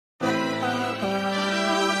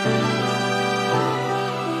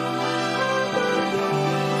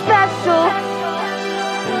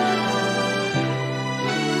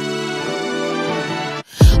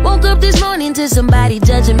Woke up this morning to somebody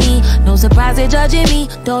judging me. No surprise they're judging me.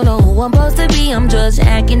 Don't know who I'm supposed to be. I'm just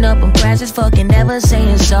acting up. I'm crash as fucking never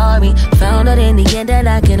saying sorry. Found out in the end that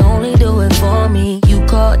I can only do it for me. You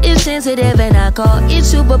call it sensitive and I call it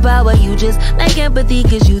superpower. You just like empathy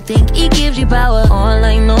cause you think it gives you power. All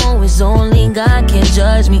I know is only God can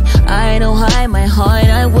judge me. I don't hide my heart,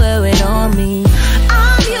 I wear it on me.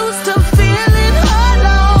 I'm used to feeling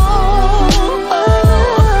alone.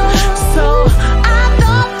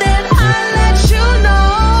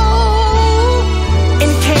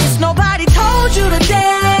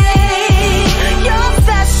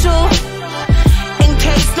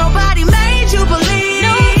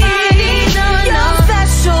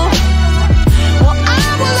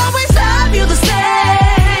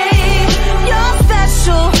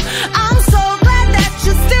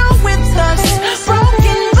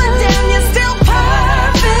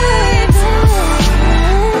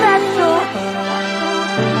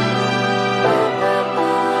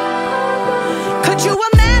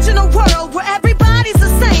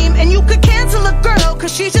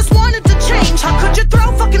 Cause she just wanted to change. How could you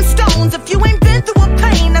throw fucking stones if you ain't been through a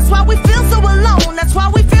pain? That's why we feel so alone. That's why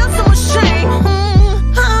we feel